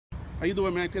How you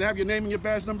doing, man? Can I have your name and your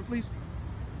badge number, please?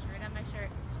 It's right on my shirt.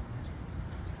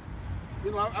 You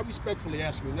know, I respectfully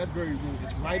ask you, and that's very rude.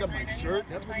 It's right on my shirt.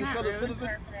 That's what you tell a citizen?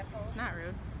 It's not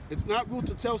rude. It's not rude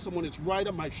to tell someone it's right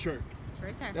on my shirt. It's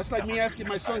right there. That's like me asking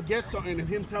my son guess something and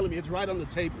him telling me it's right on the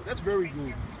table. That's very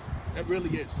rude. That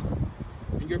really is.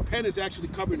 And your pen is actually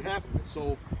covering half of it.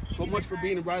 So much for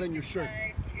being right on your shirt.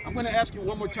 I'm going to ask you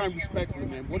one more time respectfully,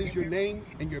 man. What is your name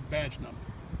and your badge number?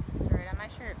 It's right on my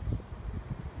shirt.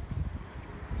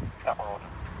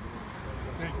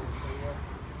 Thank you.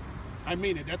 I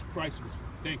mean it. That's priceless.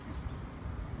 Thank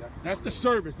you. That's the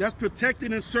service. That's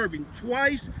protecting and serving.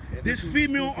 Twice, this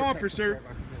female officer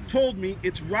told me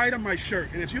it's right on my shirt.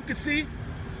 And as you can see,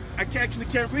 I actually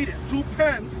can't read it. Two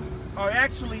pens are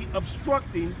actually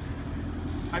obstructing,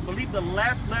 I believe, the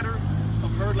last letter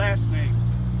of her last name.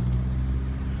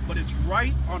 But it's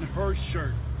right on her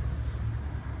shirt.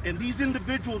 And these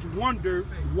individuals wonder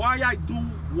why I do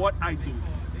what I do.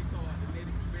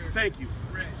 Thank you.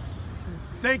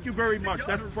 Thank you very much.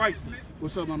 That's priceless.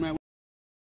 What's up, my man?